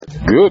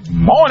Good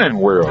morning,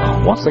 world.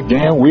 Once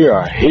again, we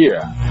are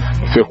here.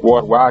 Fifth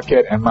Ward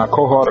Wildcat, and my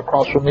cohort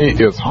across from me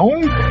is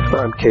whom?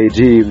 I'm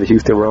KG, the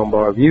Houston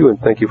Roundbar View, and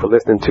thank you for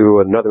listening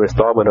to another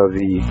installment of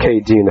the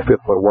KG and the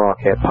Fifth Ward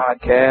Wildcat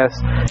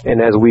podcast.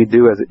 And as we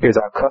do, as is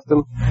our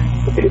custom,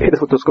 hit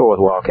us with the scores,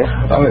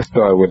 Wildcat. Let's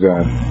start with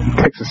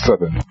Texas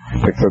Southern.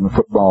 Texas Southern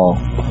football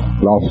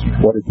lost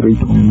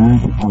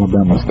 43-29 to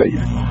Alabama State.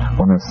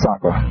 Women's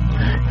soccer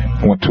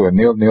went to a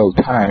 0-0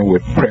 tie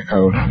with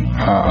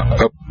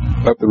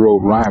up the road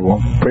rival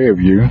Prairie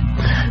View.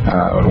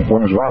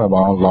 Women's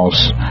volleyball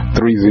lost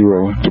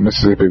 3-0 to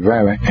Mississippi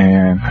Valley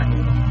and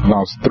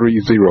lost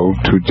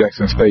 3-0 to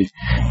Jackson State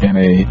in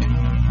a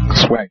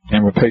SWAC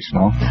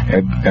Invitational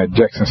at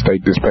Jackson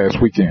State this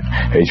past weekend.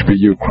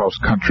 HBU cross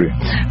country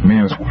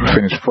men's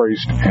finished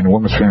first and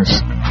women's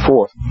finished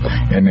fourth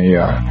in the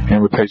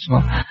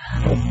Invitational.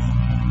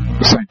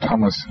 St.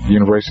 Thomas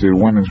University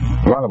women's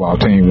volleyball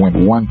team went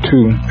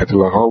 1-2 at the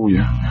La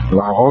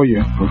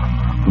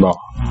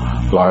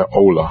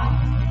Loyola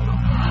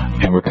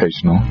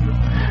Invitational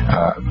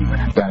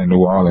down in New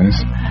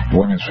Orleans.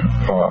 Women's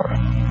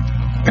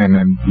and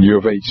then U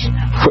of H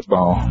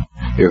football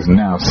is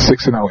now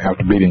 6-0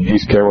 after beating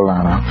East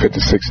Carolina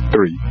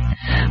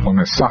 56-3.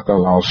 Women's soccer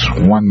lost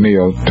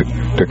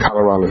 1-0 to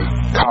Colorado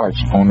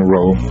College on the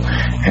road,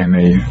 and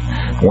the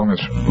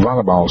women's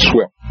volleyball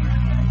swept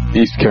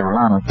East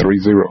Carolina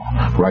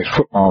 3-0. Rice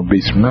football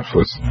beats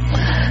Memphis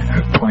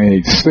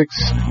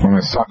 28-6.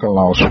 Women's soccer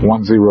lost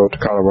 1-0 to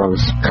Colorado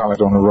College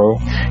on the road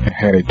and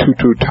had a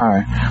 2-2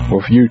 tie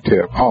with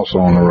UTEP also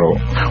on the road.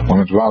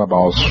 Women's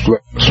volleyball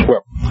swept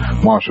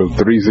Marshall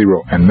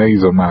 3-0, and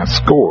these are my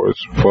scores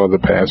for the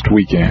past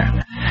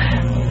weekend.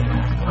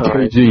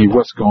 KG,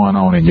 what's going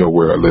on in your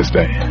world this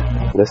day?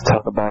 Let's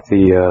talk about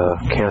the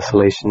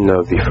cancellation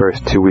of the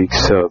first 2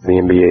 weeks of the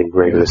NBA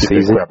regular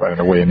season.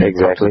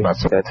 Exactly.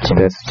 That's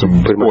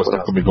some pretty much what's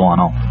going to be going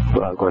on.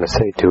 What I was going to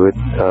say to it,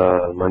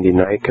 Monday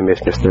night,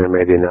 Commissioner Stern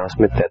made the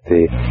announcement that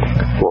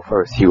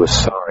first he was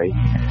sorry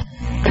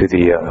to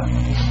the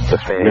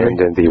fans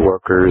and the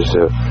workers,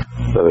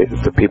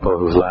 the people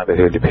whose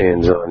livelihood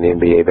depends on the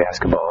NBA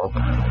basketball.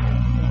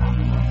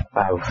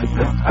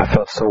 I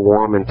felt so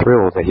warm and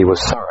thrilled that he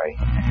was sorry.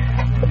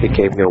 It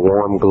gave me a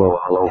warm glow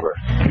all over.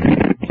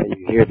 And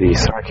you hear the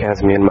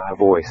sarcasm in my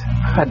voice.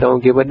 I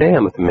don't give a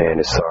damn if the man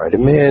is sorry. The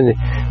man's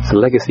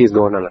legacy is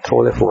going on the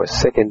toilet for a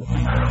second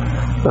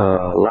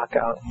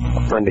lockout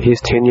under his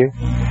tenure.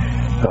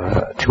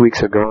 2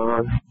 weeks are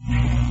gone.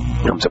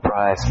 I'm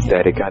surprised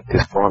that it got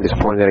this far. I'm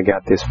disappointed that it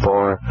got this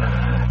far.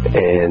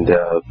 And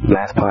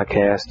last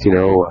podcast,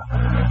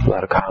 a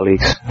lot of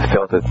colleagues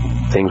felt that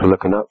things were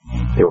looking up.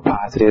 They were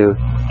positive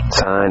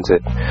signs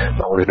that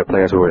the owners and the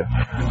players were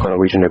going to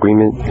reach an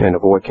agreement and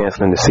avoid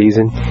canceling the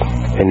season.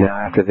 And now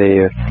after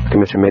the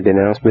commissioner made the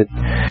announcement,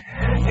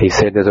 he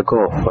said there's a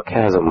gulf, a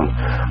chasm,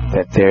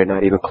 that they're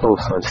not even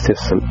close on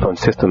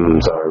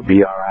systems or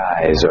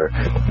BRIs or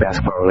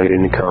basketball-related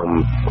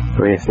income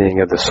or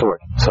anything of the sort.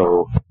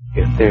 So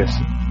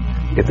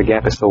if the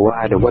gap is so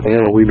wide, then what the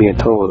hell are we being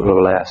told over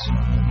the last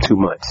 2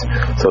 months?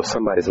 So if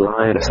somebody's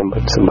lying, or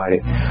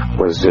somebody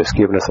was just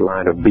giving us a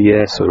line of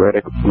BS, or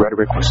rhetoric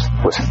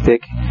was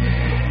thick.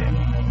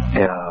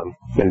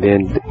 And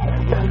then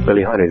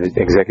Billy Hunter, the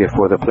executive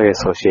for the Player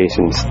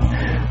Associations,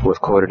 was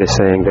quoted as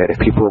saying that if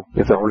the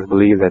owners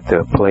believe that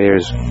the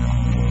players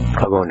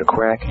are going to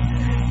crack,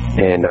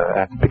 and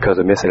because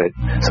of missing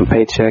some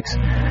paychecks,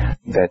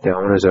 that the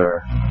owners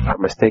are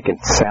mistaken,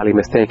 sadly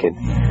mistaken,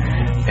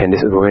 and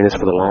we're in this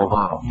for the long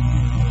haul.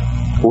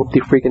 What do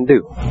you freaking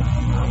do?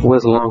 What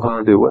does the long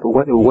haul do?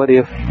 What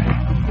if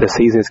the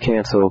season is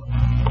canceled,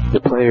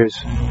 the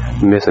players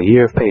miss a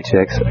year of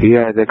paychecks, a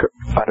year out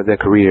of their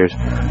careers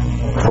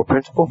for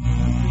principal?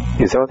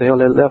 Is that what the hell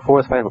they're left for,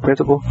 is fighting for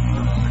principal?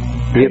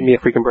 Give me a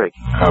freaking break.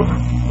 A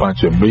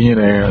bunch of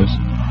millionaires,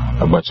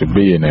 a bunch of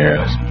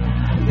billionaires.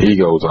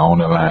 Egos are on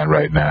the line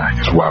right now.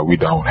 It's why we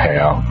don't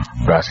have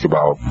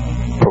professional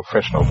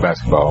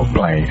basketball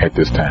playing at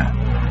this time,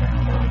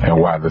 and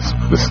why the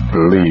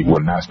league will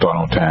not start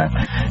on time.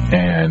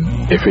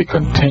 And if it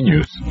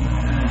continues,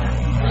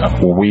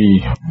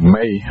 we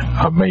may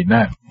or may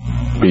not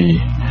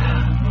be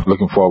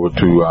looking forward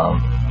to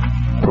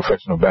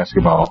professional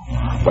basketball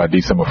by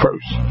December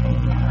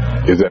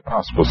 1st. Is that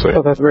possible, sir?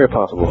 Oh, that's very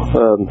possible.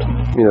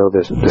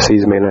 The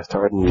season may not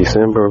start in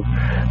December,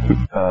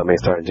 may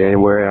start in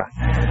January.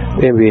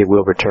 The NBA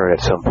will return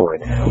at some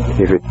point.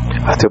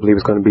 I still believe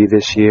it's going to be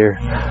this year.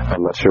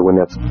 I'm not sure when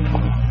that's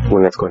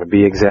going to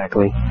be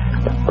exactly.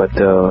 But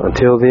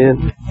until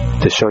then,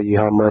 to show you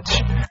how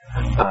much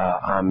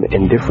I'm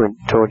indifferent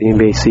toward the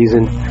NBA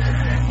season,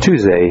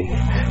 Tuesday,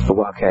 the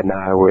Wildcat and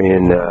I were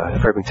in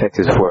Irving,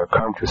 Texas for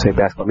Carmen Crusade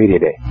Basketball Media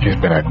Day. It's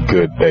been a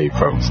good day,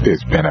 folks.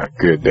 It's been a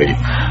good day.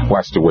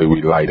 Watch the way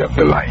we light up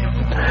the light.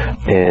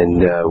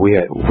 And we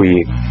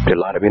did a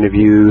lot of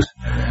interviews.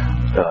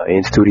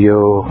 in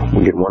studio.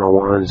 We get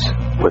one-on-ones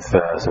with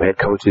some head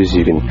coaches.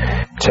 You can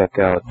check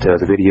out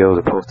the videos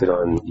are posted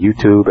on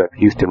YouTube at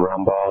Houston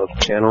Roundball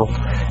channel,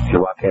 and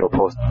Wildcat will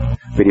post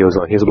videos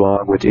on his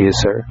blog, which is,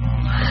 sir?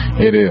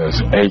 It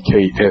is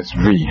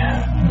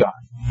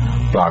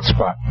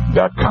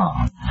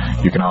aksv.blogspot.com.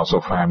 You can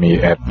also find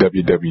me at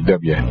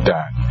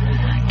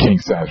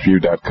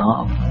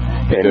www.kingsizeview.com.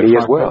 And me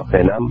as well.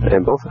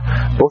 And both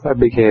our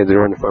big heads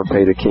are on the front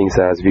page of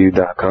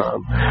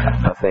KingSizeView.com.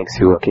 Thanks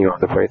to King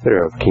Arthur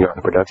Prather of King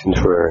Arthur Productions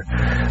for,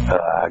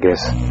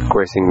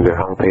 gracing the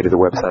homepage of the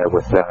website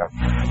with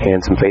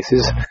handsome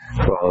faces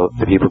for all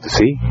the people to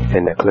see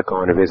and click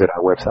on to visit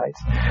our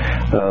websites.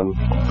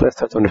 Let's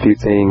touch on a few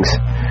things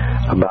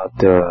about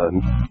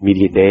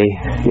Media Day.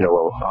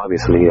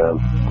 Obviously,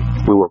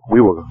 we were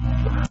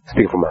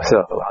speaking for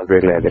myself. I was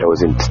very glad that I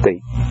was in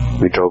state.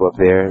 We drove up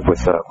there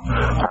with our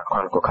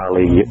Chronicle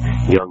colleague,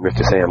 young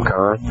Mr. Sam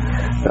Khan.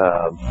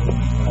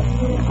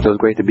 It was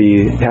great to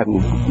be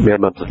able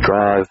to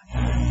drive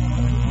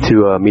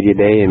to Media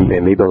Day and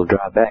be able to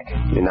drive back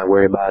and not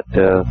worry about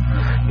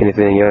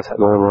anything else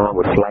going wrong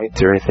with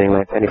flights or anything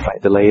like that, any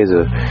flight delays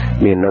or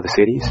being in other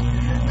cities.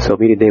 So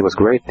Media Day was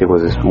great. It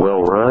was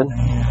well run.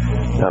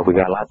 We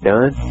got a lot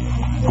done.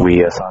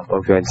 We saw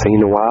folks we hadn't seen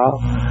in a while.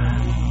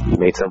 We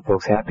made some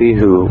folks happy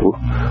who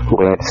were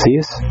glad to see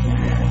us.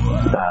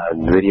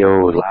 The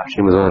video live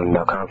stream was on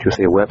the Conference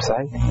USA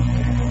website.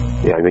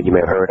 Yeah, you may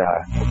have heard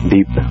our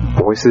deep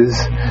voices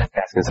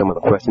asking some of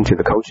the questions to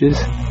the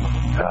coaches.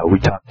 We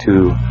talked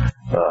to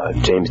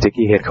James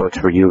Dickey, head coach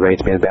for U of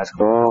H men's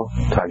basketball,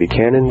 Todd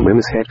Buchanan,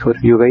 women's head coach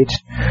for U of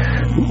H,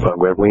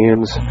 Greg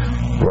Williams,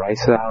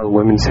 Rice Isles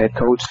women's head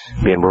coach,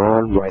 Ben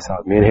Braun, Rice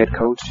Isles men's head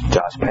coach,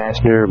 Josh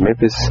Pashner,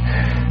 Memphis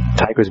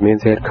Tigers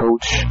men's head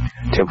coach,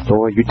 Tim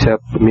Floyd, UTEP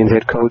men's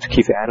head coach,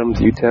 Keith Adams,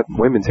 UTEP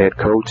women's head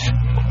coach.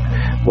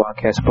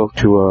 Wildcat spoke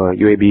to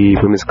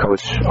UAB women's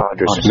coach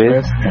Audra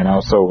Smith, and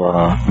also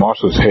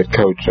Marshall's head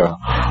coach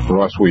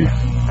Ross Williams.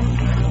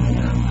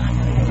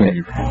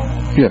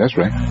 Yeah, that's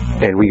right.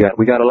 And we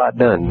got a lot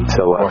done.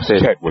 So Ross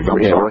Chadwick.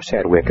 Ross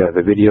Chadwick.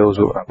 The videos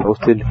are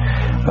posted.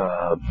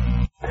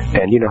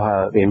 And you know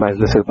how anybody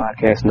listening to the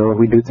podcast knows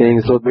we do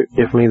things a little bit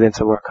differently than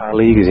some of our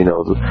colleagues. The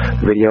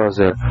videos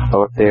are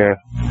up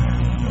there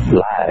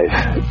live.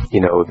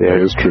 That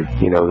is true.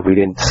 We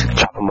didn't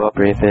chop them up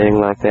or anything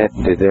like that.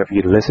 They're there for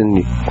you to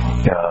listen.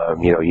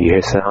 You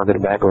hear sound in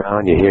the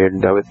background, you hear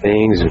other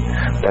things.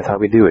 That's how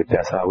we do it.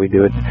 That's how we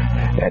do it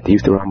at the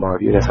Houston Roundball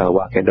Review. That's how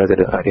Wildcat does it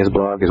at his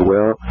blog as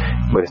well.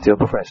 But it's still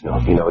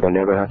professional. You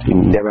never have to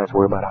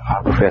worry about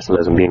our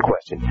professionalism being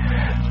questioned.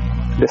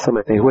 There's some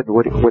of the things. What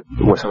were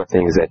some of the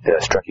things that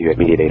struck you at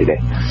Media Day today?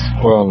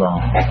 Well,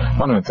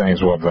 one of the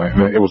things was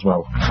it was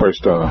my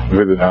first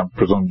visit. I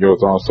presume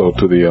yours also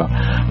to the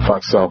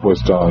Fox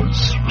Southwest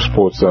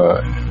Sports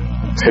headquarters.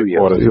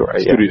 Studio.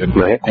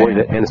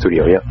 Headquarters and the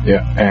studio.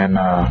 Yeah, and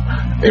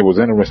it was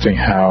interesting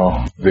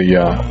how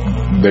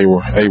they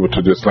were able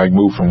to just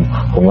move from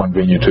one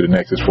venue to the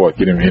next as far as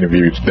getting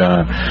interviews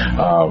done.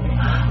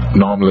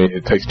 Normally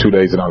it takes 2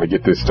 days in order to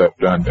get this stuff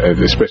done,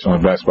 especially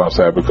on the basketball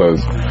side,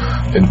 because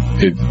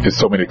it's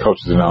so many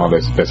coaches and all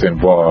that's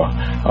involved.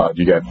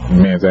 You got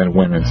men's and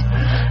women's.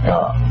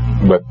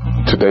 But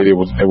today they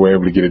were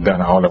able to get it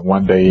done all in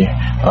one day.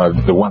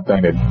 The one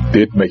thing that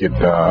did make it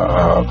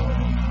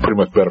pretty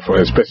much better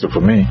especially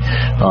for me,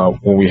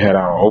 when we had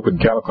our open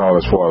cattle call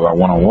as far as our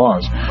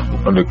one-on-ones,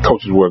 the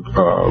coaches were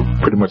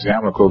pretty much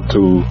amicable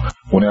to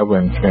whenever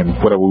and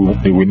whatever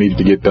we needed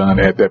to get done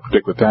at that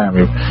particular time,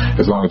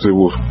 as long as it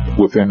was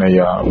within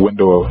a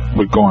window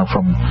of going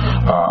from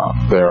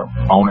their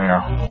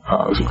on-air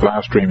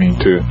live streaming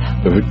to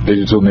the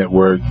digital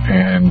network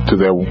and to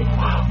their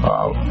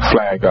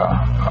flag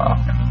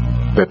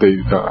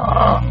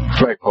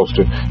flag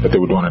poster that they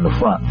were doing in the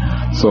front.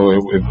 So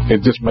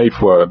it just made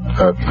for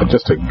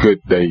just a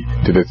good day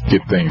to just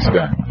get things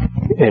done.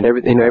 And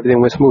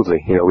everything went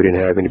smoothly. We didn't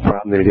have any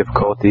problems, any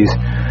difficulties.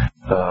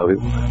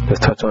 Let's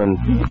touch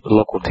on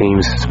local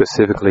teams,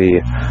 specifically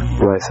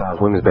Rice Owls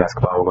women's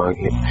basketball. We're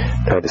going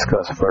to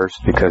discuss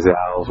first because the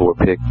Owls were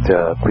picked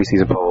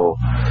preseason poll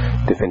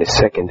to finish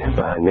second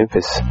behind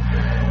Memphis.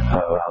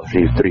 Owls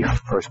received 3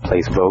 first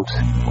place votes.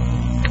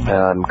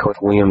 Coach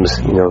Williams,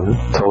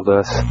 told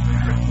us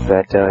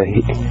that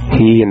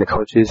he and the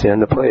coaches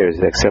and the players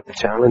accept the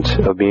challenge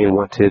of being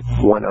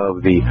one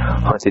of the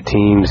hunted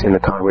teams in the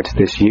conference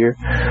this year.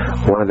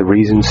 One of the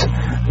reasons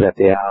that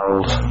the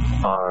Owls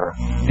are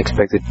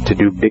expected to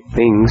do big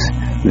things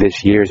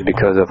this year is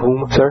because of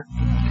whom, sir?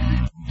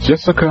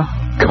 Jessica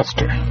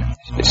Custer.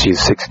 She's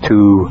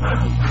 6'2",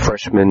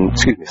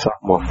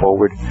 sophomore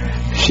forward.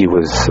 She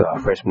was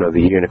freshman of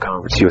the year in the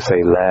conference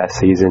USA last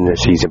season.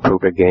 She's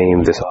improved her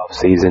game this off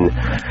season.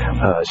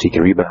 She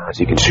can rebound.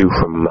 She can shoot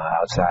from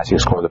outside. She can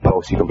score in the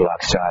post. She can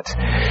block shots.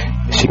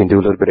 She can do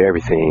a little bit of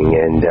everything.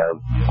 And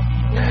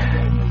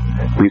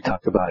we've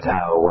talked about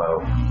how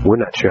we're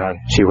not sure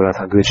she realizes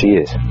how good she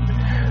is.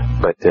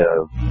 But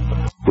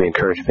we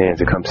encourage fans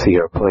to come see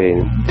her play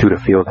to the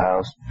field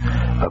house.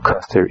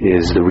 Custer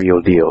is the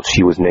real deal.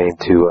 She was named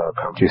to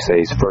Conference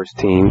USA's first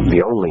team,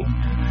 the only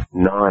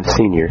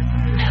non-senior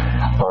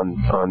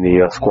on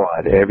the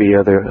squad. Every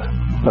other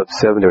of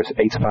 7, there was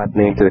 8 spots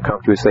named to the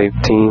Conference USA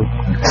team.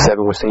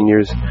 7 were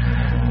seniors.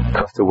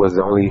 Custer was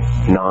the only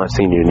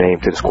non-senior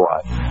named to the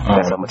squad.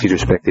 That's how much he's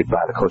respected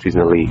by the coaches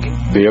in the league.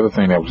 The other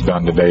thing that was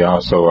done today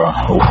also,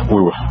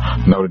 we were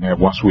noting that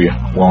once we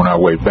were on our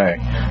way back,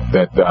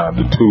 that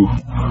the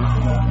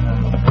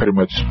 2 pretty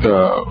much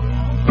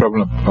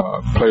prevalent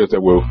players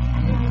that will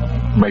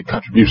make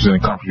contributions in the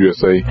Conference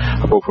USA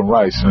are both from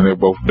Rice, and they're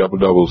both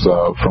double-doubles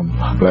from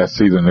last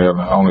season. They're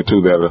the only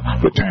 2 that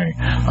are returning.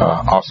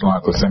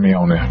 Arsalan Qasemi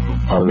on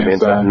the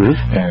men's side,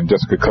 and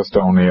Jessica Custer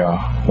on the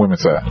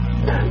women's side.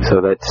 So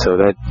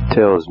that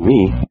tells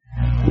me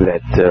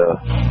that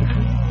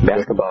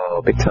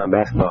basketball, big-time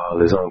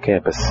basketball, is on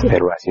campus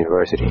at Rice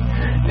University,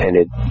 and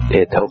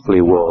it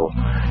hopefully will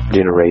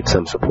generate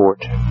some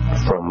support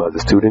from the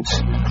students,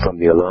 from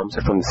the alums,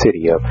 and from the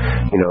city.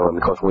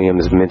 Coach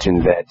Williams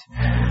mentioned that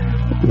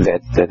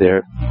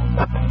their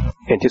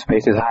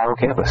anticipation is high on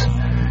campus.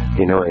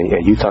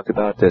 And you talked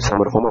about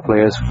some of the former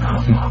players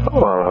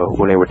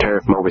when they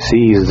return from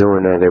overseas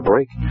during their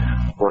break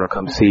want to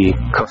come see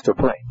Custer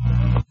play.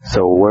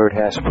 So word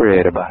has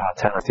spread about how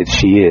talented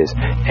she is,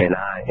 and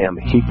I am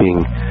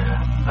heaping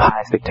high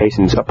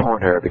expectations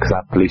upon her because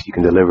I believe she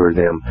can deliver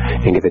them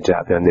and get the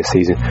job done this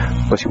season.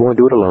 But she won't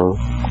do it alone.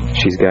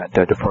 She's got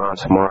DeFron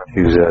Smart,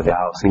 who's the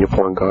Owls senior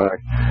point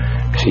guard.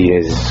 She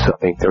is, I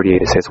think,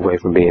 38 assists away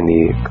from being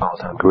the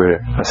all-time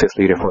career assist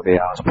leader for the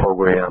Owls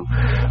program.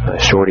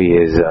 Shorty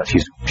is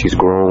she's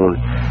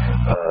grown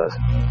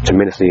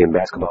tremendously in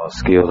basketball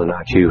skills and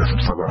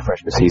IQ from her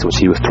freshman season when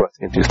she was thrust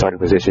into starting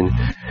position,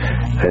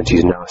 and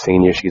she's now a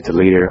senior. She's the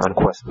leader,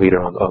 unquestioned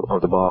leader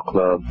of the ball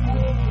club.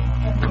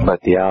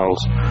 But the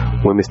Owls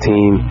women's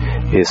team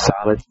is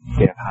solid.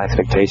 They have high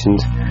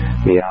expectations.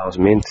 The Owls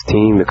men's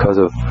team, because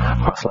of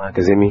Arsalan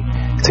Qasemi,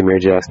 Tamir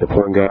Jackson, the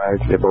point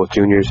guard, they're both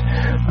juniors.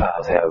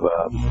 Owls have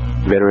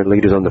veteran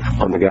leaders on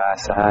the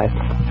guys' side,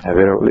 have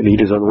veteran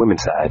leaders on the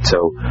women's side.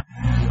 So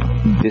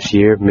this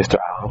year, Mr.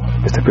 Owl,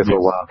 Mr.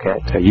 Pittsburgh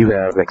Wildcat, you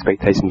have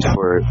expectations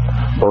for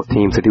both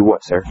teams to do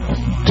what, sir?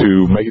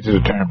 To make it to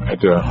the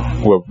tournament.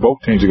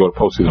 Both teams to go to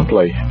postseason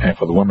play, and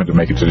for the women to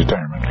make it to the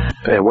tournament.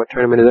 And what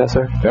tournament is that,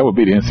 sir? That would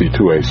be the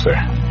NC2A, sir.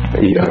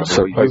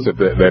 So a place that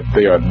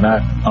they are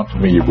not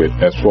unfamiliar with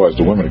as far as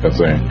the women are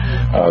concerned.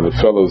 The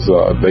fellas,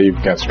 they've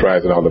got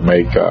strides that ought to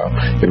make.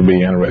 It'll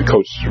be interesting.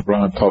 Coach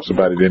Ron talks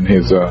about it in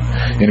his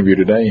interview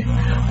today,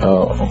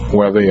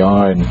 where they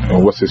are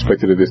and what's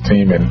expected of this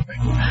team. And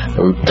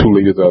 2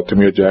 leaders,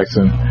 Tamir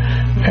Jackson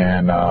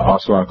and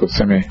Arsalan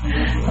Qasemi,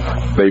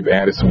 they've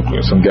added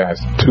some guys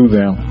to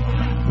them,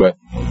 but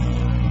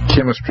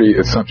chemistry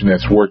is something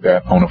that's worked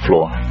out on the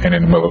floor and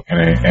in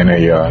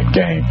a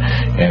game,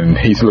 and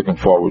he's looking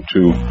forward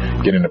to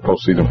getting the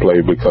postseason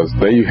play because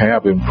they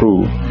have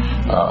improved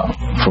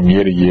from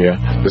year to year,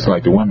 just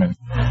like the women.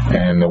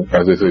 And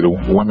as I say, the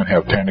women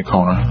have turned the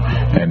corner,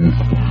 and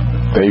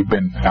they've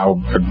been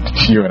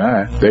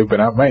they've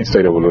been our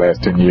mainstay over the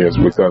last 10 years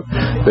because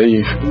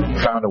they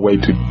found a way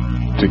to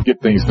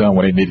get things done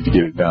when they needed to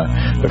get it done.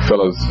 The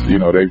fellas,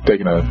 they've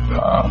taken a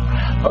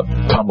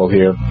tumble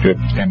here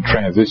in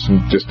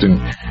transition, just in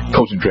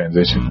coaching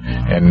transition,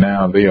 and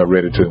now they are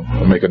ready to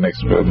make the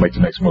next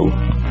move.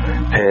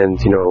 And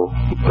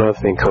another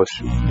thing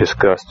Coach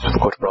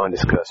Brown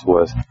discussed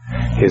was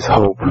his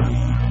hope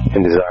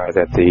and desire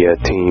that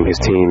his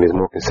team is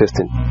more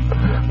consistent,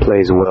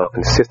 plays well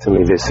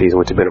consistently this season,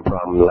 which has been a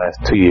problem the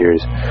last 2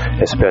 years,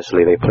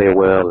 especially. They play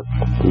well,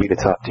 beat the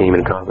top team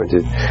in the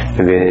conferences,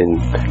 and then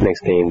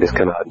next game just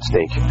come out and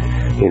stink.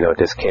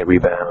 Just can't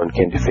rebound,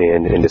 can't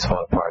defend, and just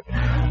fall apart.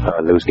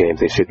 Lose games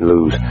they shouldn't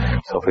lose.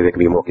 So hopefully they can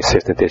be more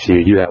consistent this year.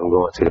 You have them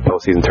going to the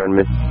postseason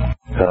tournament.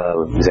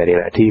 Is that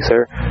NIT,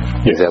 sir?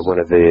 Yes. Is that one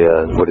of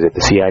the, what is it,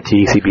 the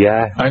CIT,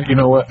 CBI? You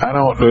know what? I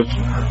don't,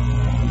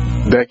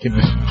 that can,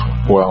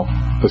 well,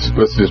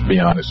 let's just be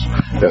honest.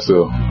 That's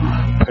a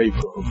pay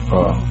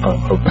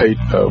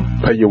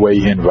your way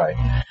invite.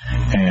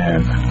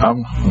 And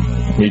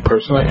me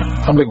personally,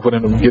 I'm looking for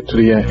them to get to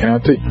the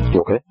NIT.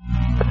 Okay.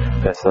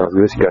 That sounds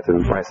good. You got the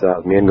Rice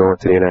Owls men going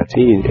to the NIT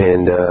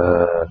and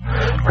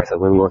Rice Owls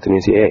women going to the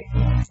NCAA.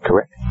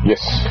 Correct?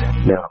 Yes.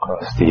 Now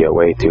across the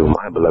way to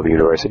my beloved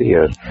university,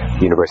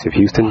 University of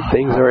Houston,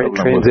 things are in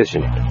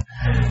transition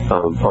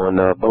on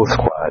both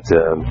squads.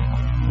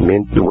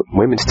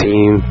 Women's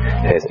team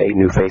has 8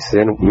 new faces,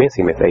 and men's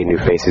team has 8 new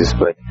faces.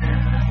 But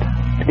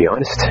to be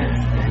honest,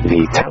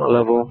 the talent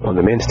level on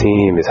the men's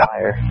team is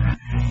higher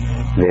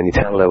than the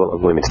talent level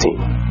of the women's team,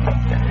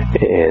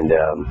 and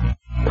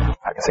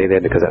I can say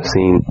that because I've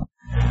seen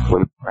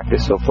women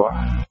practice so far,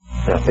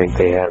 and I think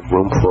they have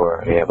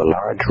a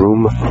large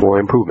room for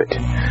improvement.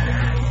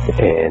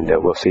 And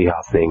we'll see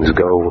how things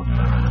go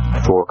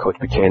for Coach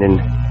Buchanan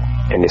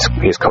and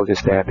his coaching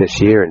staff this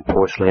year. And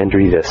Portia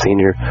Landry, the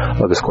senior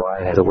of the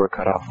squad, has a work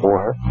cut out for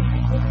her.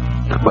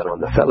 But on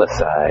the fellas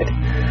side,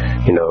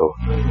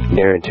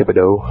 Darren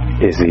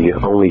Thibodeau is the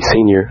only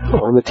senior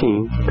on the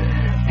team,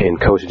 and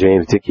Coach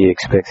James Dickey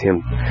expects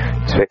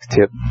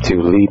Tip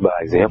to lead by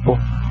example.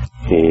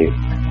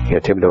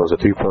 Thibodeau was a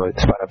 3-point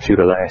spot-up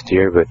shooter last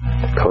year, but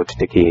Coach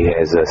Dickey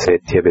has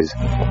said Tip has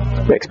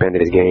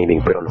expanded his game. He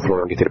can put it on the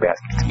floor and get to the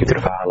basket, get to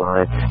the foul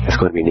line. That's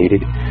going to be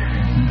needed.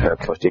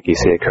 Coach Dickey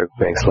said Kirk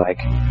Banks-Like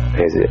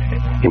has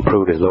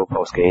improved his low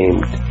post game,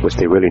 which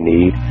they really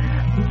need.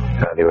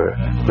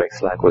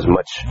 Banks-Like was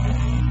much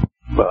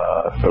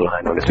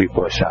reliant on the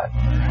 3-point shot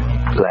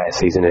last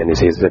season and his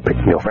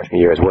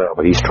freshman year as well,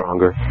 but he's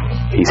stronger,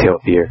 he's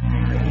healthier,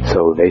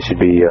 so they should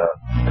be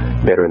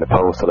better in the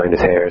post. Alanis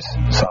Harris,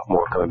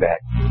 sophomore, coming back,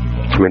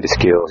 tremendous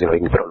skills. He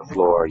can put on the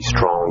floor, he's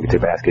strong, get to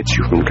the basket,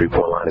 shoot from the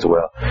 3-point line as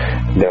well.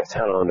 There's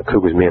talent on the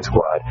Cougars men's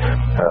squad.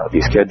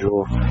 The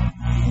schedule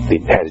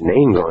has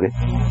names on it,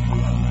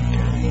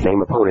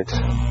 name opponents,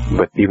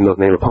 but even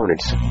those named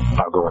opponents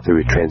are going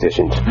through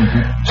transitions.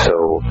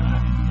 So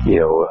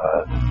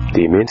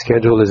the men's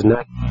schedule is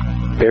not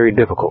very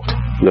difficult,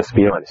 let's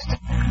be honest.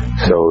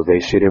 So they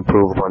should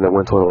improve upon their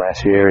win total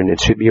last year, and it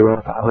should be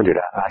around 500.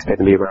 I expect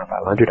them to be around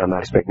 500. I'm not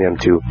expecting them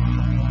to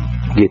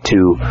get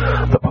to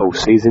the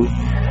postseason.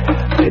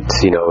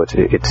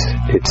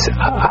 It's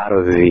out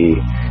of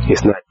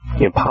it's not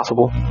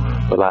impossible,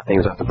 but a lot of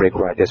things have to break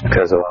right just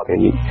because of all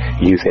the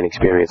youth and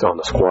experience on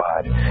the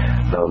squad.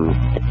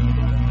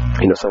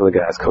 Some of the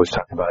guys Coach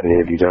talked about in an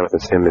interview, Jonathan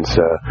Simmons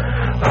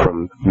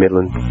from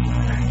Midland,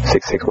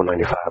 6'6",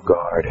 195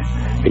 guard.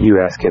 You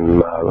ask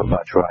him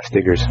about Gerard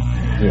Stiggers,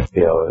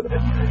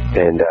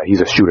 and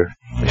he's a shooter.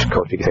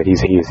 Coach said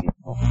he's a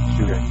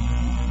shooter.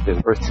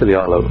 There's versatility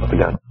all up and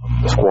down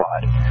the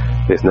squad.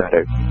 There's not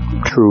a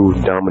true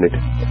dominant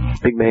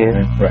big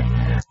man,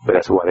 right? But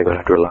that's why they're going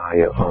to have to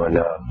rely on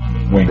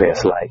wingmen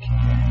like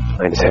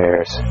Alanis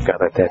Harris,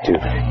 guys like that, to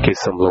get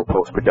some low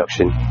post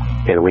production,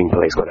 and wing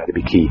play is going to have to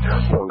be key.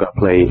 Point guard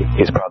play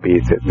is probably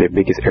the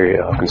biggest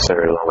area of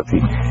concern, along with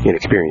the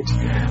inexperience.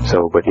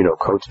 So, but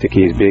Coach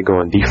Dickey is big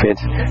on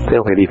defense. They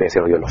don't play defense;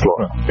 they only on the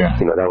floor. Yeah.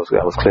 That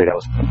was clear. That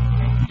was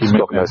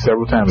spoken about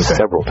several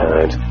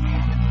times.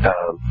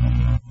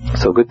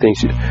 So good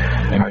things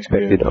are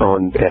expected at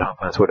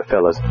Alpine for the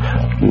fellas.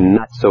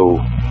 Not so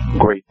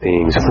great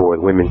things for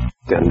the women.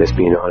 I'm just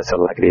being honest,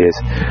 like it is.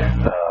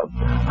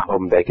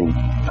 I'm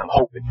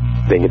hoping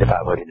they can get to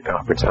 500 in the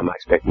conference. I'm not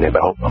expecting that,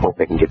 but I hope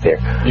they can get there.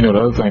 The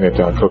other thing that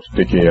Coach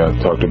Dickey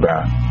talked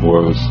about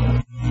was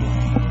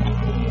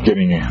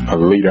getting a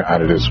leader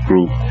out of this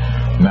group,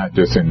 not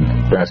just in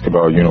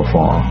basketball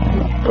uniform,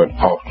 but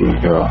off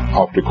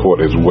the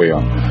court as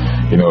well.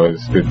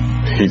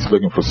 He's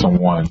looking for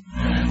someone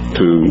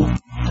to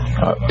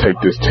take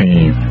this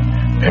team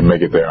and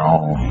make it their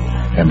own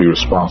and be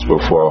responsible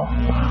for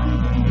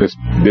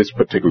this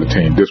particular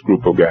team, this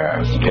group of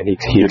guys. And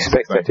he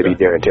expects that to be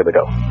Darren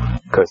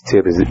Thibodeau, because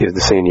Tib is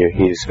the senior.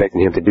 He's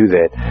expecting him to do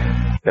that.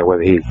 Now,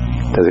 whether he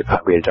does it, how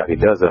great a job he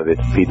does of it,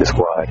 feed the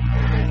squad.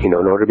 In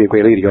order to be a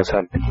great leader, you also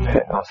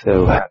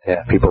have to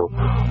have people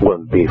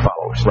willing to be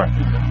followers.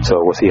 Right.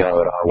 So we'll see how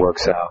it all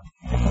works out.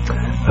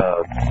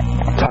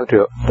 Talk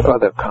to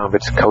other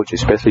conference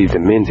coaches, especially the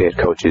men's head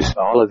coaches.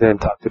 All of them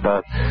talked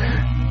about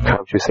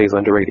Conference USA is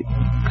underrated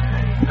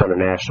on the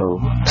national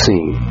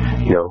scene.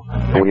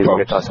 What are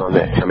your thoughts on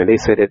that? I mean, they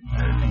said it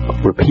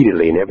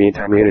repeatedly, and every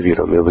time we interviewed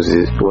them, it was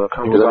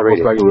Conference is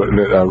underrated. Like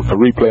a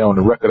replay on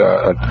the record.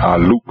 Our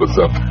loop was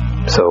up.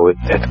 So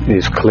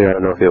it's clear. I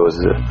don't know if it was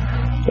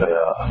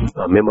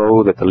a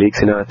memo that the league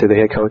sent out to the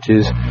head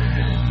coaches,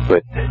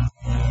 but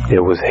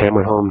it was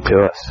hammered home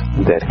to us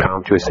that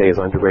Conference USA is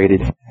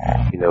underrated.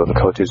 The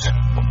coaches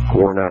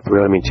were not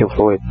thrilled. I mean, Coach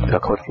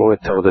Floyd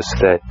told us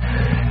that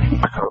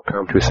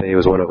Conference USA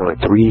was one of only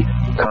 3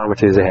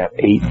 conferences that have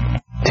 8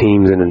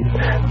 teams in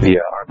the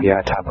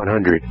RPI top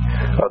 100.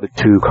 Other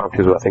 2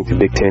 conferences were, I think, the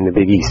Big Ten and the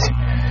Big East.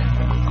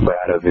 But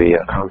out of the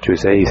Conference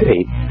USA's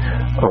 8,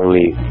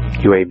 only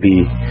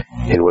UAB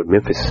and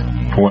Memphis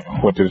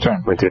went to the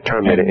tournament. Went to the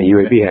tournament, and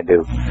UAB had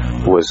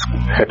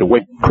to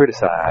wait,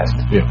 criticized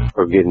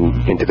for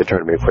getting into the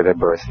tournament for their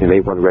berth. And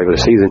they won the regular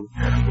season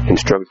and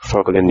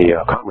struggled in the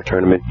conference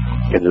tournament.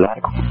 And a lot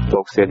of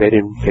folks said they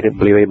didn't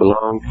believe they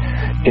belonged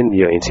in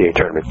the NCAA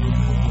tournament.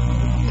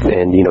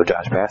 And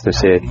Josh Pastner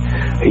said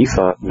he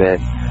thought that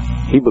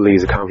he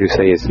believes the Conference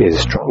USA is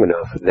strong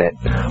enough that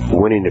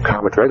winning the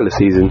conference regular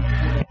season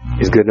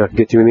is good enough to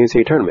get you in the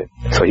NCAA tournament.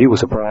 So he was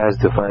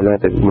surprised to find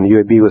out that when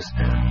UAB was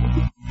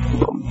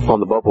on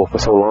the bubble for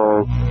so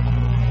long,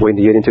 waiting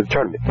to get into the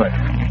tournament. Right.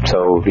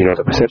 So,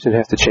 the perception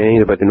has to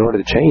change, but in order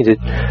to change it,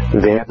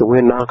 they have to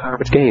win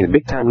non-conference games.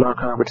 Big-time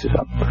non-conference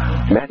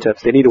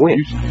matchups, they need to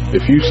win.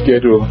 If you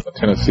schedule a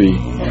Tennessee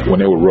when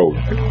they were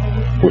rolling,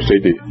 which they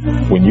did,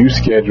 when you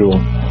schedule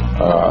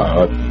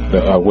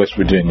West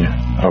Virginia,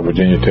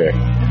 Virginia Tech,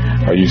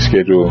 or you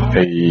schedule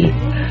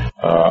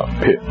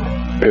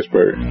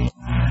Pittsburgh,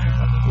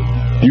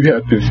 you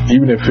have to,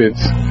 even if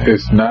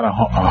it's not a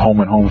home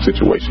and home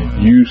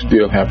situation, you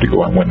still have to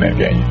go and win that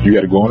game. You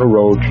got to go on the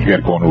road. You got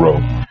to go on the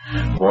road.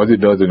 As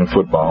it does it in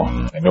football,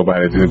 and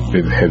nobody has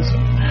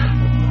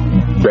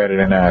batted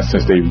an eye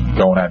since they've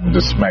gone out and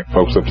just smacked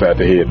folks upside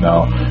the head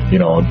now,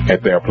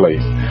 at their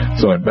place.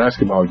 So in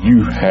basketball,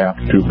 you have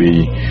to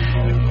be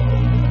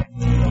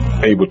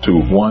able to,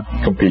 one,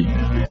 compete.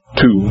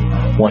 Two,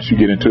 once you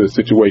get into a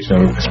situation,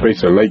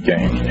 especially late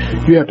games,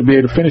 you have to be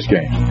able to finish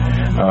games.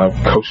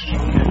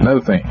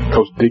 Another thing,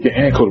 Coach Dickey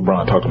and Coach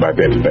Brown talked about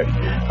that today.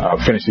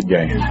 Finishing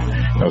games.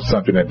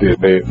 Something that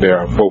they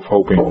are both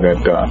hoping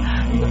that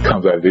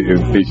comes out of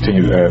these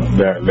teams,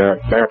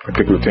 their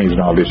particular teams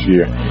and all this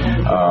year.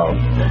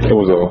 There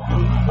was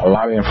a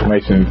lot of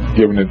information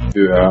given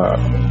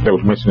that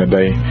was mentioned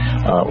today.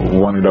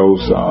 One of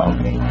those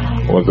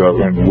was,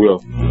 and we'll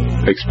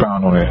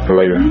expound on it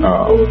later,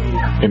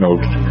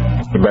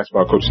 the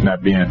basketball coaches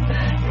not being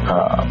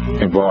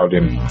involved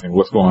in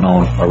what's going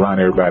on around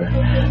everybody.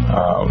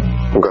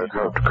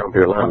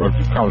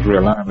 Comes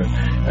realignment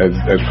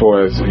as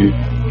far as,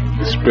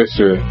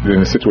 especially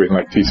in a situation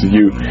like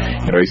TCU,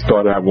 they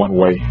started out one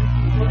way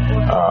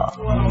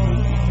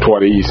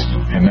toward the east,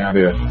 and now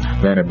they're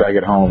landing back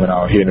at home and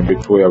out here in the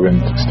Big 12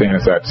 and staying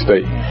inside the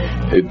state.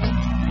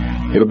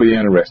 It'll be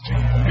interesting,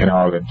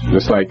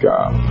 just like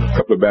a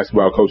couple of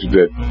basketball coaches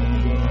that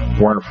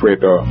weren't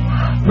afraid to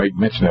make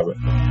mention of it.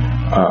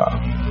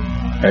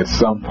 At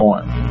some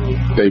point,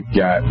 they've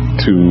got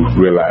to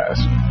realize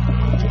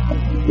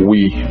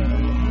we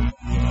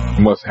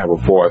must have a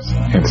voice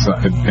in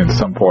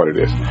some part of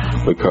this,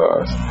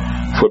 because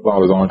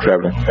football is only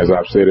traveling, as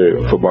I've said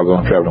earlier, football is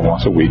only traveling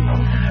once a week.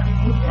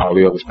 All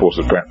the other sports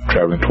are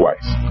traveling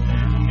twice.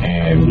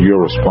 And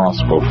you're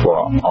responsible for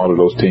all of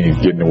those teams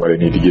getting to where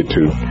they need to get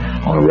to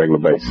on a regular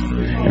basis.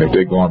 And if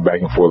they're going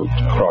back and forth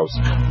across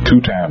two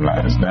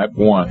timelines, not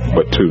one,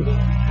 but two,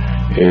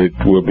 it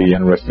will be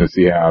interesting to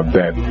see how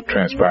that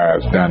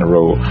transpires down the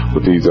road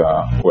with these,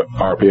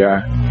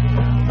 RPI?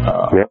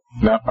 Yep.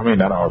 Not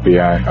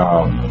RPI.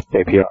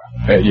 APR.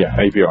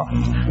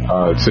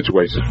 APR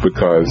situations,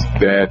 because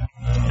that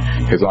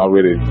has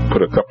already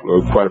put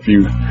quite a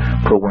few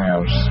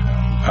programs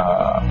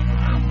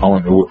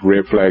on with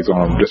red flags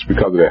on them just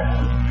because of that.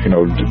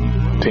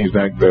 Teams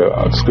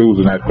schools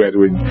are not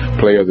graduating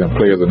players, and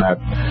players are not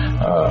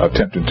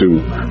attempting to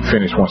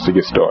finish once they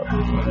get started.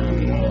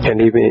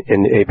 And even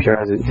in the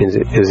APR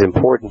is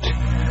important,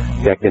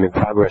 the academic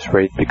progress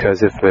rate,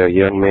 because if a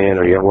young man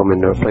or young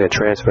woman or player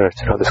transfers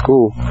to another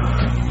school,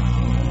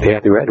 they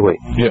have to graduate.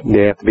 Yep.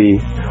 They have to be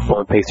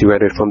on pace to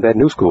graduate from that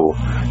new school,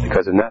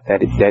 because if not,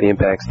 that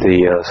impacts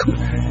the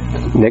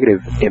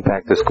negative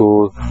impact of the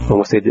school on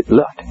what they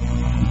left.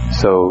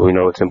 So,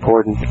 it's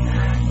important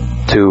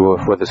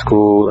for the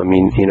school,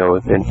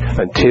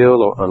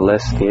 until or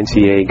unless the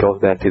NCAA goes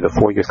back to the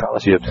 4-year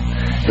scholarships,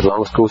 as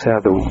long as schools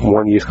have the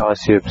 1-year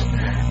scholarships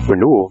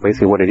renewal,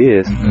 basically what it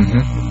is,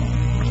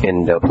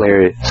 and the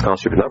player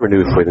scholarship is not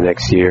renewed for the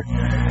next year,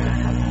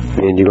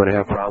 then you're going to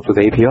have problems with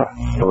APR.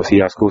 We'll see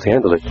how schools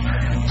handle it.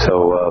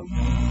 So,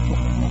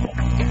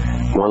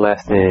 one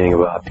last thing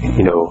about,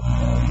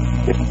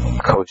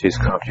 coaches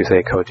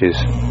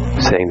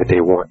saying that they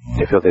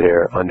feel that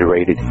they're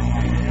underrated.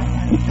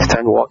 It's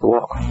time to walk the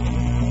walk.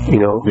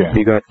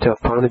 You got tough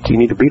opponents, you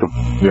need to beat them.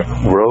 Yeah.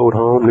 Road,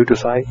 home, neutral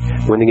site,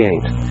 win the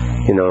games.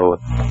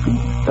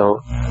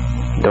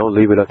 Don't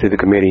leave it up to the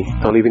committee.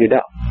 Don't leave any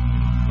doubt.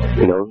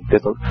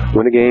 Just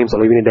win the games,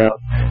 don't leave any doubt.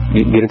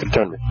 You get into the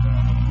tournament.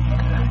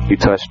 You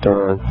touched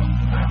on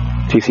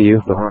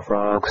TCU, the Horned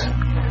Frogs,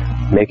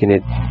 making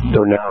it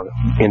now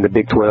in the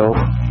Big 12.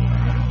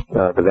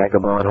 The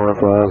Vagabond Horned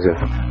Frogs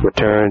have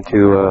returned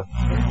to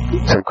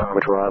some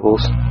conference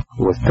rivals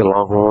with the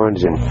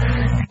Longhorns and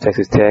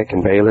Texas Tech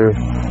and Baylor.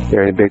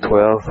 They're in the Big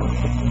 12.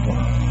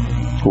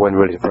 Wasn't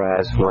really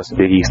surprised once the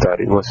Big East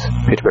started. Once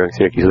Pittsburgh and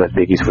Syracuse left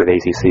Big East for the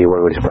ACC,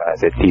 wasn't really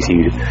surprised that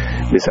TCU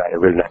decided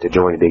really not to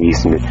join the Big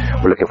East, and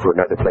we're looking for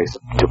another place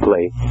to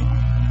play.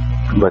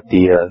 But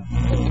the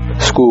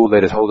school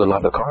that is holding a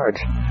lot of the cards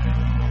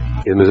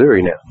is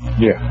Missouri now.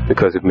 Yeah.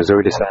 Because if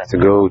Missouri decides to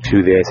go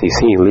to the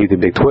SEC and leave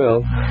the Big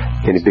 12,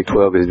 then the Big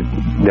 12 is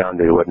down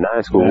to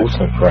 9 schools,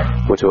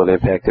 right, which will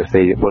impact what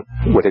they're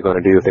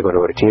going to do, if they're going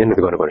to go to 10, if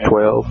they're going to go to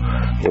 12,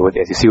 and what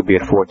the SEC will be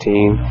at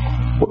 14.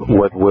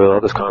 What will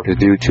other conferences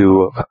do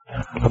to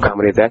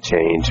accommodate that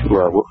change?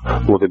 Well,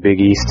 will the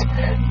Big East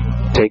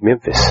take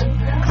Memphis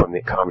from the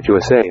Conference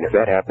USA? And if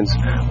that happens,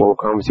 what will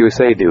Conference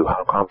USA do?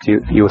 How will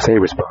Conference USA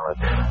respond?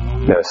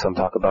 Now, some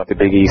talk about the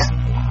Big East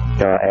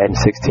adding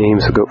 6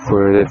 teams to go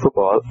for the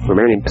football,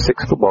 remaining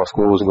 6 football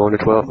schools and going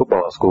to 12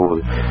 football schools.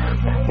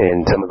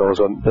 And some of those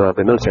are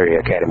the military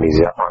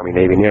academies, Army,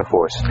 Navy, and Air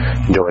Force,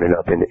 joining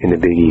up in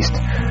the Big East.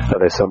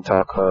 There's some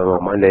talk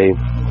on Monday.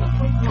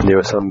 There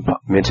was some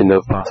mention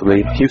of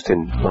possibly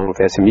Houston, along with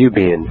SMU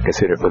being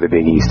considered for the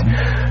Big East.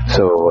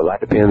 So a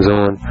lot depends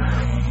on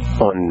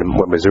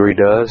what Missouri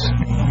does.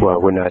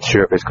 Well, we're not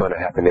sure if it's going to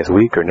happen this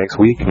week or next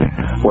week,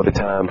 what the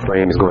time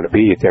frame is going to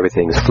be, if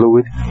everything is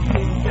fluid.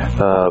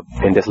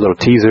 And just a little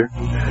teaser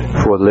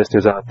for the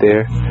listeners out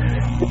there,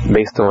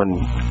 based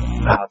on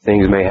how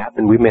things may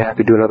happen. We may have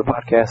to do another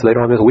podcast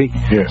later on this week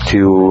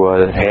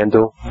to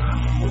handle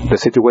the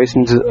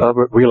situations of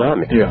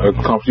realignment. Yeah,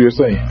 Conference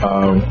USA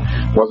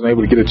wasn't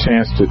able to get a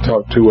chance to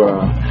talk to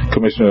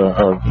Commissioner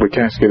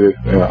Britansky.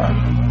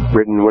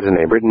 Britton, what's his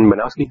name? Britton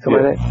Banowski,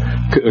 something like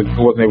that?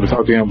 Wasn't able to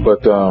talk to him,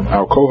 but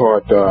our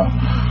cohort,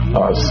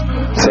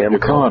 Sam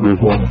Khan,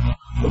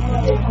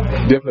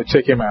 definitely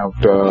check him out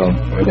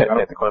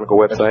at the Chronicle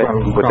website,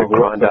 with the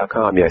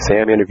Cron.com. Yeah,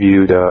 Sam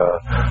interviewed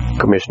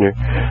Commissioner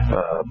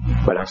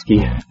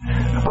Banowski. I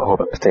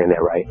hope I'm saying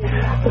that right.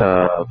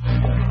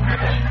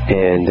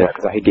 And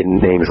because I hate getting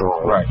names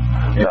wrong. Right.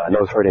 I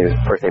know his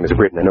first name is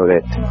Britton. I know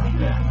that.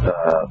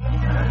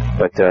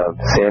 But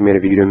Sam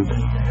interviewed him.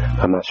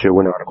 I'm not sure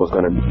when the article is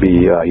going to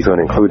be. He's going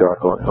to include the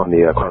article on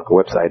the Chronicle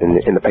website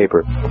in the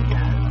paper.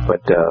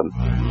 But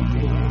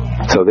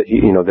so that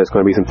there's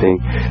going to be something.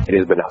 It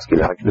is Banowski.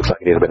 It looks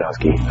like it is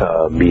Banowski.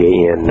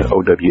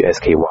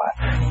 Banowsky.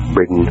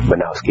 Britton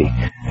Banowski.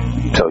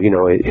 So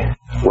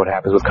what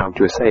happens with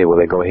Conference USA? Will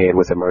they go ahead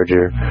with a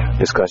merger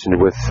discussion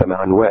with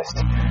Mountain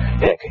West?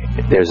 Heck,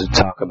 there's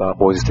talk about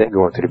Boise State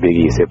going to the Big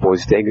East. If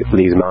Boise State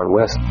leaves Mountain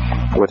West,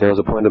 what the hell's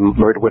the point of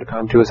merger with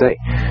Conference USA?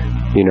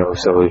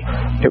 So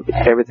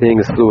everything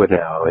is fluid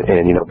now.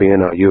 And being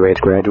a UH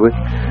graduate,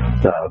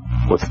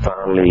 was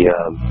finally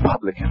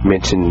public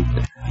mention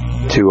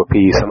to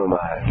appease some of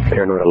my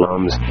paranoid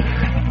alums,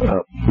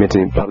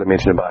 public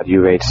mention about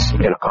UH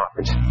in a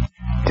conference.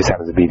 This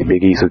happens to be the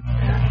Big East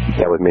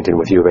that was mentioned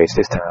with UH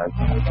this time.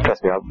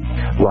 Trust me,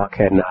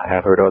 Wildcat and I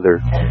have heard other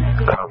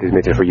conferences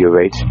mentioned for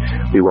UH.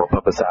 We won't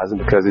publicize them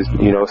because it's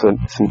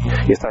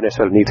not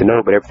necessarily need to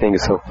know, but everything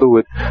is so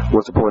fluid.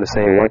 Once upon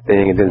saying one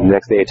thing and then the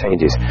next day it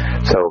changes.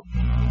 So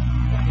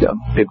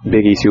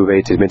Big East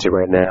UH is mentioned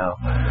right now.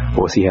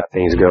 We'll see how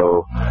things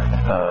go.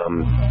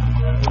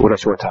 What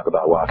else you want to talk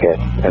about, Wildcat,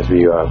 as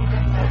we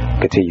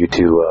continue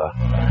to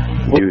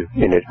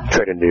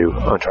tread into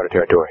uncharted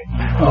territory?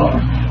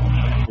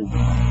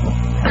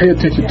 Pay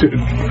attention to.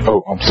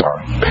 Oh, I'm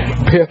sorry.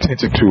 Pay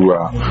attention to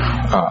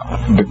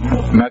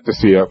not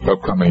just the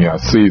upcoming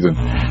season.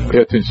 Pay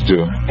attention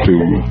to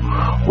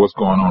what's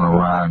going on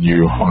around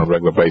you on a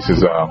regular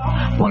basis.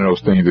 One of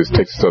those things is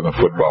Texas Southern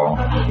football.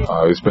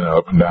 It's been an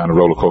up and down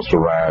roller coaster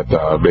ride.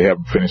 They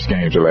haven't finished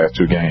games the last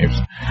two games.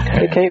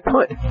 They can't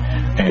punt.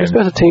 Their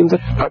special teams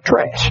are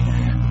trash.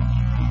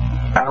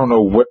 I don't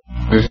know what.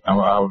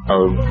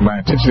 My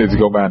intention is to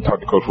go by and talk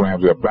to Coach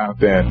Ramsey about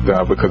that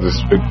because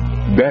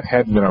that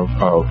hadn't been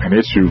an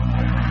issue.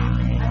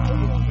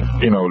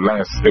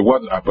 It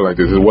wasn't. I feel like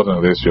this. It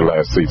wasn't an issue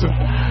last season.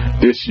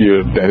 This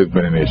year, that has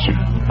been an issue.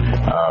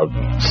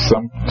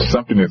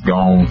 Something has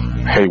gone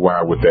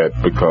haywire with that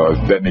because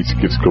that needs to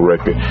get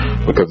corrected.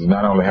 Because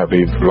not only have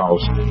they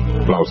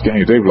lost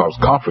games, they've lost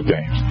conference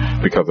games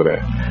because of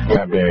that.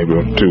 Not being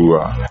able to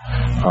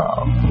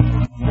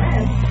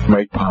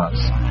make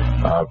punts.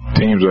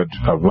 Teams are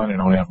running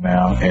on them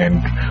now,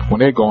 and when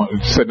they're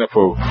setting up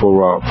for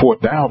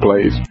fourth down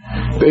plays,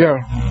 they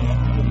are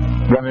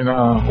running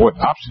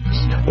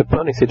options. The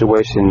punting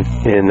situation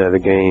in the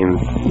game,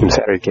 in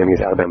Saturday's game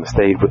against Alabama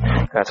State,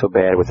 got so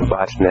bad with the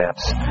botched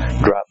snaps,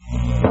 drop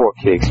poor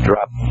kicks,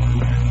 drop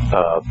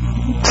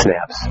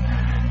snaps,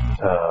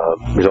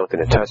 resulted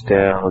in a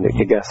touchdown.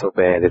 It got so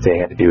bad that they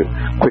had to do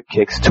quick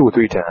kicks 2 or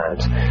 3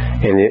 times,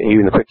 and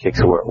even the quick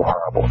kicks were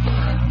horrible.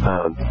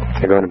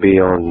 They're going to be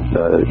on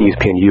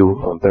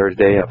ESPNU on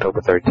Thursday,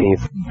 October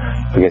 13th,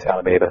 against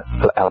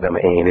Alabama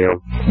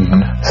A&M.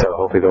 Mm-hmm. So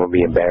hopefully they won't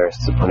be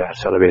embarrassed on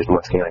national television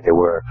once again like they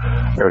were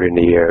earlier in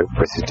the year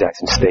versus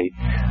Jackson State,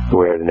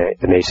 where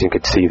the nation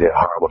could see the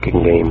horrible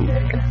kicking game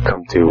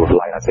come to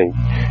light. I think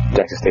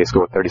Jackson State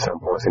scored 30-some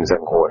points in the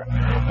second quarter.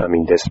 I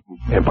mean,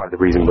 and part of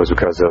the reason was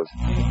because of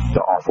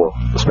the awful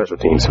special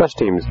teams. Special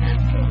teams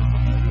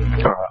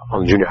are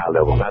on the junior high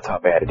level. That's how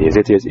bad it is.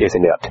 It's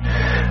inept.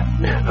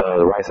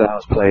 The Rice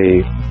Owls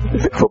play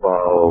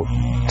football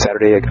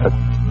Saturday,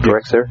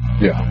 correct, sir?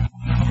 Yeah.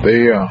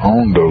 They are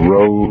on the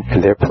road.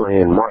 And they're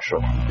playing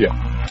Marshall. Yeah.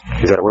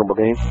 Is that a winnable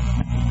game?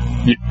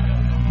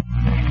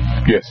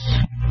 Yes.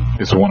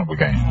 It's a winnable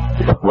game.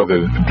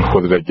 Whether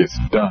that gets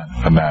done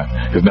or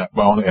not is not.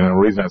 And the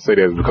reason I say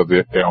that is because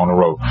they're on the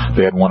road.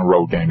 They had won a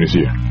road game this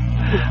year.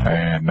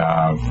 And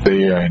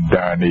they are in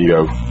dire need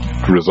of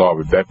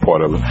resolving that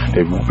part of it.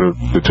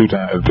 The two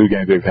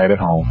games they've had at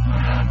home,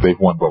 they've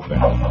won both of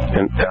them.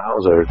 And the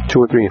Owls are 2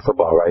 or 3 in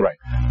football, right? Right.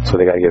 So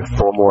they got to get at least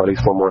four more to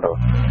become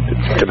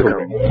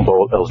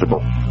bowl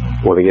eligible.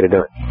 Will they get it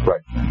done?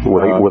 Right.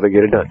 Will they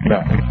get it done?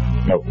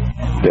 No.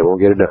 They won't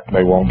get it done.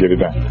 They won't get it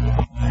done.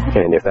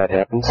 And if that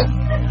happens,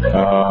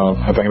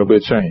 I think it'll be a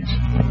change.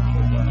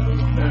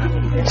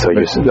 So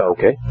you said,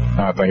 okay.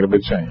 I think it'll be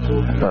a change.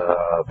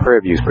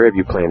 Prairie View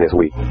playing this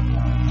week. I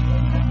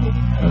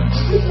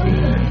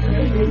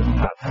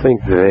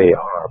think they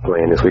are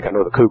playing this week. I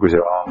know the Cougars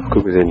are off.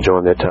 Cougars are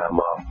enjoying their time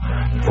off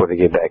before they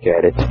get back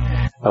at it.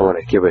 I want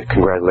to give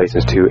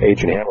congratulations to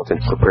Adrian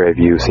Hamilton for Prairie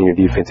View, senior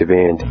defensive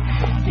end.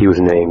 He was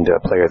named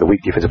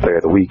defensive player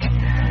of the week.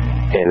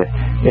 And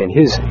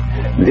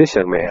this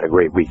young man had a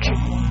great week.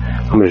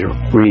 I'm going to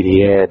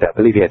read, I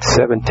believe he had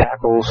 7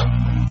 tackles.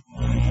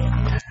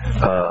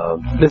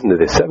 Listen to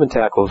this, 7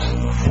 tackles,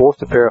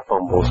 forced a pair of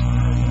fumbles,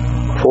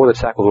 4 of the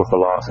tackles were for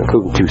loss,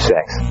 including 2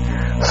 sacks.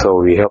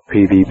 So he helped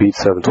PV beat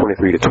Southern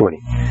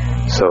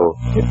 23-20. So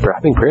I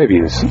think Prairie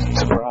View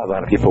surprised a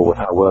lot of people with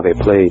how well they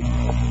played.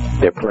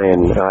 They're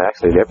playing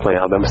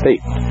Alabama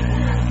State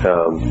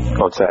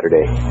on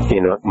Saturday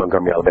in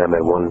Montgomery, Alabama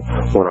at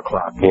 1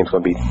 o'clock. Game's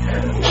going to be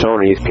shown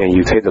on ESPN.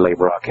 You take the late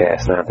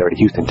broadcast, 9:30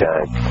 Houston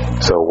time.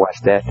 So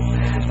watch that.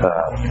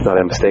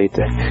 Alabama State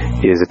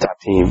is the top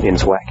team in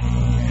SWAC.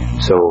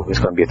 So it's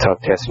going to be a tough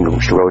test,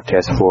 road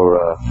test for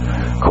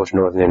Coach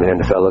Northern and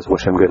the fellas.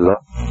 Wish them good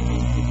luck.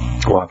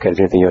 Wildcat, is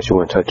there anything else you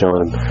want to touch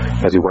on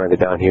as we wind it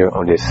down here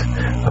on this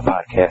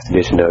podcast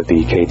edition of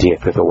the KG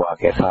and Clifford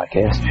Wildcat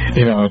podcast?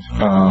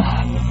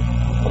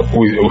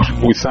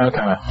 We sound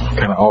kind of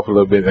off a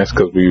little bit. That's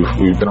because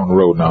we've been on the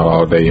road now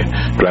all day,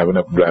 driving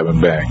up and driving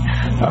back.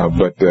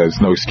 But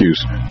there's no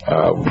excuse.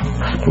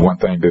 The one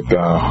thing that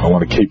I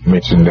want to keep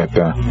mentioning that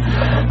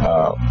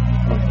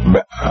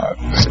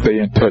stay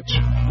in touch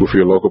with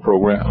your local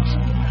programs.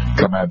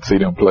 Come out and see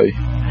them play.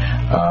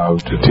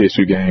 The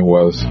TSU game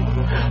was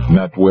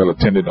not well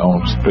attended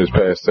on this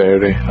past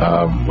Saturday.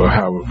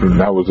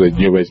 That was a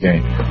UH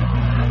game.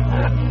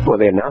 Well,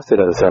 they announced it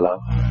as a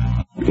sellout.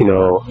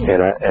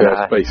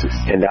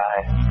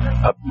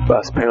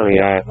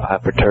 Apparently I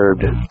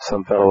perturbed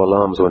some fellow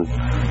alums when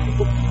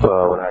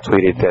I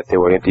tweeted that there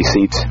were empty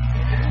seats.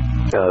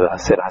 I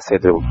said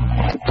the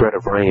threat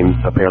of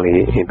rain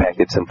apparently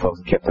impacted some folks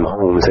and kept them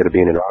home instead of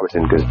being in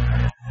Robertson because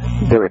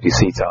there were empty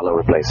seats all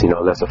over the place.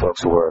 Unless the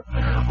folks who were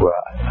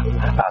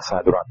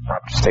outside the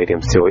Robertson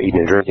Stadium still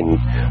eating and drinking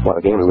while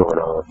the game was going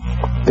on.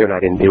 They're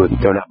not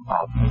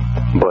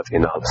butts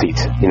in all the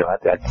seats.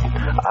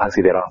 I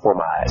see that all for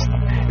my eyes.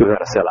 It was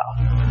not a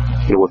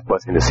sellout. It was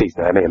butts in the seats.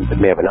 Now, I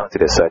may have announced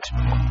it as such,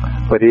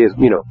 but it is,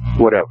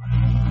 whatever.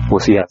 We'll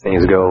see how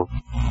things go.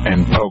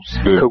 And folks,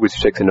 Cougars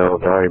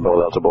 6-0, Iron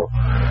Bowl eligible.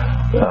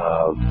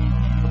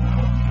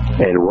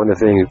 And one of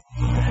the things,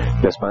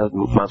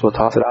 might as well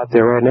toss it out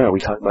there right now. We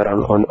talked about it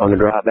on the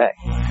drive back.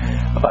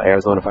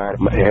 Arizona fired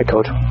head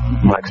coach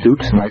Mike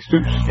Stoops.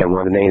 And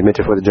one of the names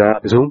mentioned for the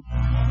job is whom?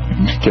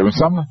 Kevin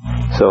Sumner.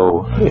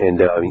 So,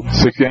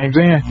 6 games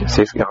in.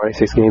 6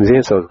 games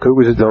in. So the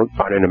Cougars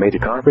aren't in a major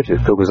conference. The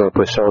Cougars don't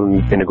put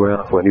Sean in the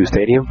ground for a new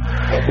stadium.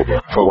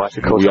 Folks,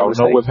 we all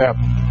know what's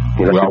happening.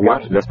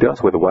 Let's be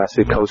honest with it. Watch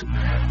the coach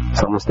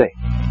someone stay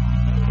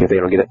if they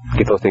don't get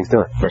those things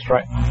done. That's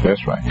right.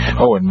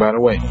 Oh, and by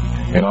the way,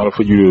 in order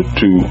for you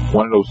to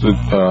one of those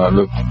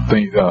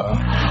things,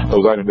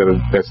 those items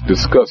that's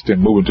discussed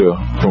in moving to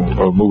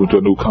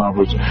a new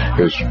conference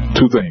is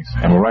 2 things.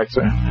 Am I right,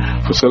 sir?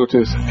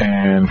 Facilities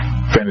and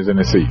fans in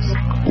the seats.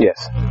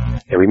 Yes,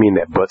 and we mean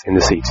that butts in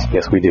the seats.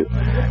 Yes, we do.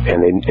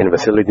 And the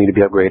facilities need to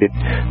be upgraded.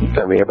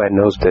 I mean, everybody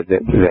knows that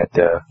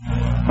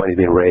money's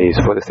being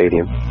raised for the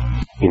stadium.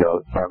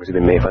 Progress has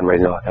been made,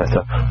 fundraising, all that kind of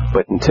stuff.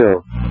 But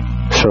until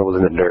shovels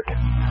in the dirt,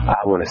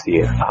 I want to see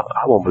it.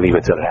 I won't believe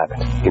it until it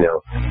happens.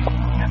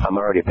 I'm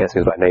already a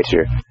pessimist by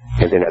nature,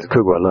 and then as a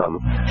Cougar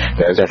alum,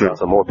 that's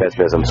also more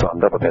pessimism. So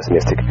I'm double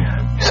pessimistic.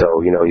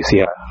 So you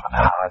see how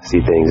I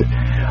see things.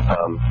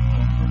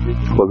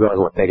 Well, we always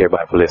want to thank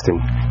everybody for listening.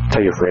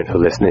 Tell your friends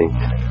for listening.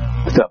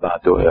 Stop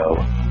out to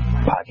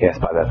podcast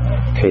by the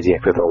KG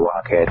and Clifford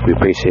Wildcat. We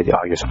appreciate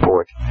all your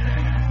support.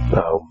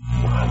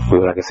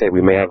 Like I said,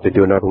 we may have to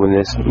do another one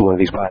of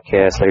these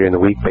podcasts later in the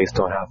week based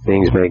on how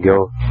things may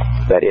go.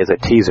 That is a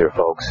teaser,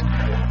 folks.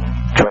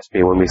 Trust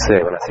me when I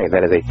say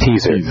that is a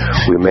teaser.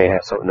 We may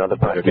have another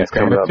podcast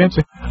coming up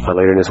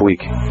later this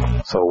week.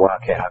 So,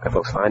 Wildcat, how can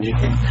folks find you?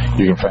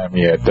 You can find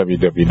me at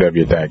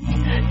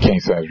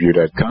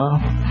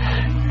www.kingsignsview.com,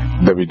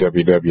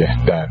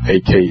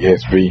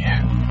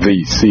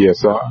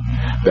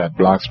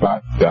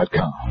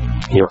 www.aksvthecsr.blogspot.com.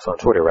 You're also on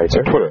Twitter, right,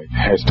 sir? Twitter,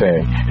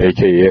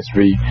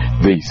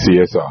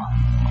 #AKSVTheCSR.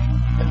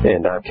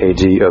 And I'm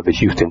KG of the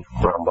Houston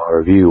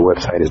Roundball Review.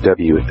 Website is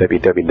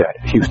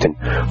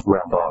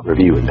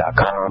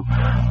www.houstonroundballreview.com.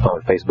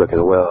 On Facebook as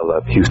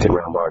well, Houston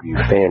Roundball Review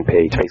fan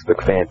page,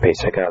 Facebook fan page.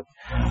 Check out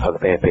the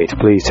fan page.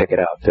 Please check it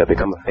out.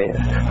 Become a fan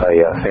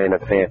of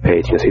the fan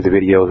page. You'll see the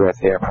videos right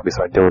there. I'll probably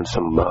start doing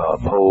some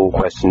poll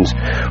questions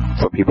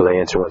for people to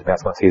answer once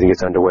basketball season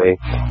gets underway.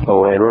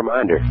 Oh, and a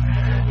reminder,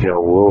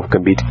 we'll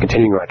be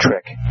continuing our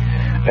trek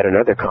at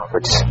another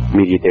conference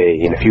media day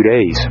in a few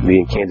days. We'll be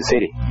in Kansas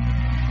City.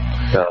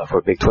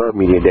 For Big 12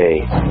 Media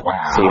Day.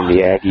 Wow. Seeing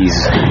the Aggies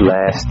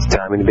last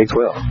time in the Big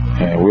 12.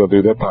 And we'll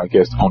do that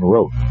podcast on the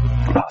road.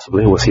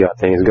 Possibly. We'll see how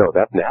things go.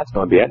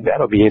 That'll be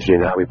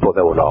interesting how we pull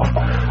that one off.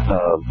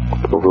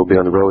 We'll be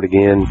on the road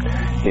again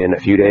in a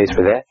few days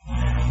for that.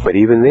 But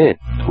even then,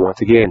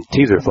 once again,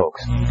 teaser,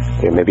 folks.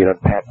 There may be another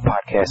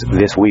podcast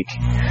this week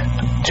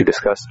to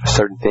discuss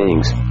certain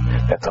things.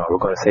 That's all we're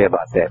going to say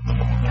about that.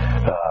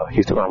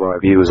 Houston Roundball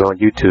Reviews on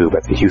YouTube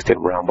at the Houston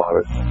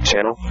Roundball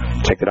channel.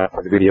 Check it out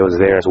for the videos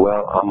there as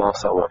well. I'm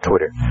also on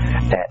Twitter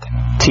at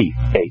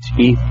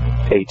THEHR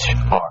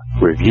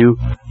Review.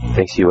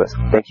 Thank you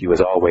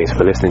as always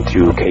for listening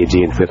to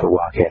KG and Flip and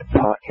Wildcat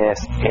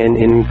podcast. And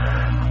in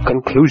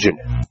conclusion,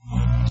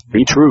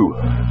 be true,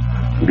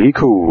 be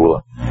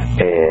cool,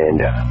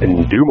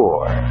 and do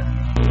more.